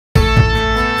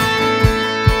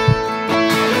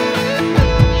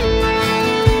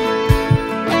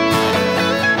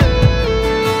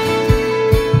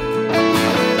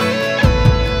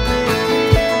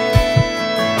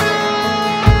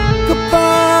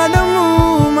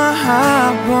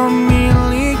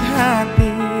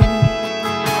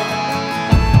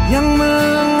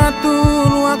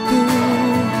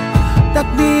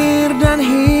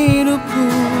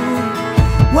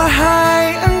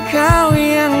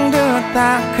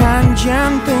detakkan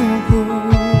jantungku,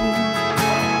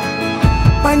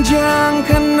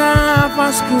 panjangkan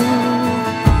nafasku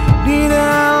di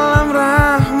dalam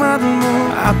rahmat-Mu.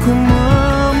 Aku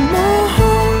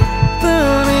memohon,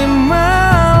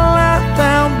 terimalah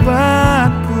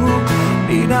taubatku.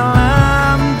 Di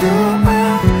dalam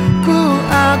doaku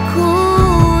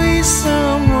akui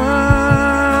semua.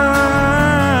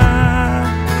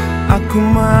 Aku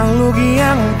makhluk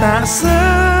yang tak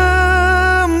sempurna,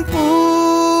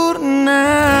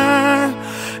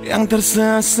 yang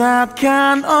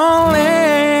tersesatkan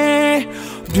oleh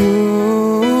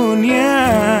dunia.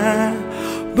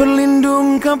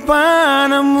 Berlindung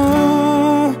kepadamu,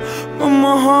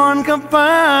 memohon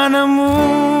kepadamu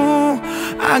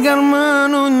agar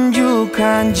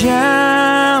menunjukkan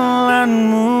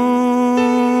jalan-Mu.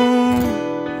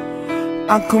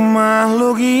 Aku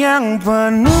makhluk yang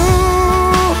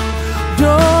penuh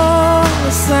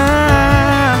dosa,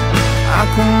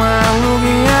 aku makhluk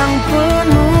yang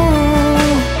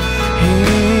penuh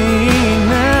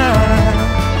hina,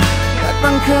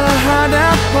 datang ke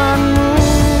hadapan-Mu,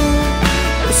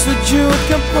 bersujud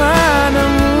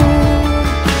kepadamu.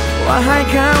 Wahai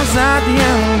Kau Zat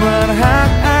yang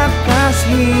berhak atas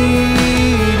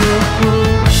hidupku.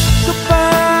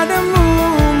 Kepadamu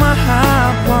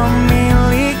Maha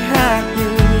Pemilik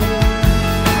Hati,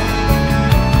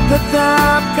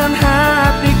 tetapkan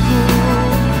hatiku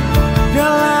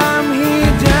dalam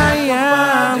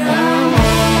hidayah-Mu.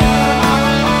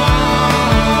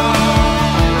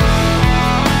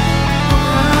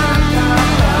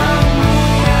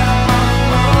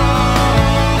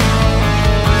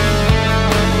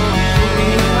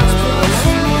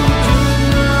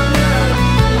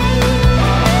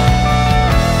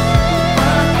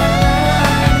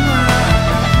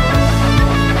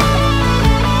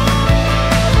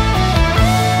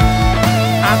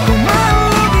 Aku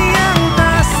makhluk yang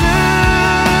tak sempurna,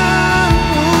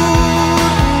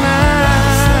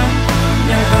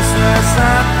 yang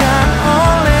tersesatkan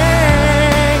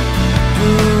oleh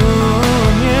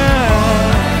dunia.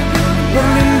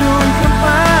 Berlindung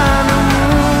kepadamu,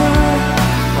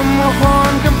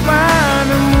 memohon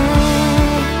kepadamu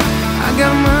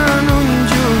agar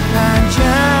menunjukkan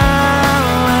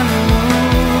jalan-Mu.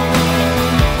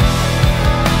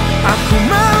 Aku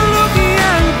makhluk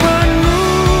yang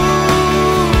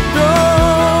penuh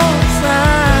dosa,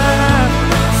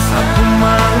 aku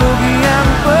makhluk yang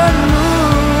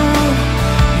penuh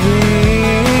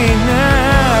hina,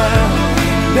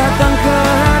 datang ke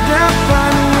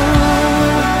hadapan-Mu,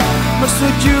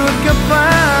 bersujud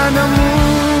kepadamu.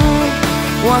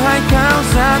 Wahai Kau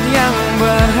Zat yang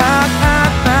berhak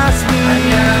atas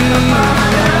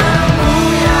hidupku.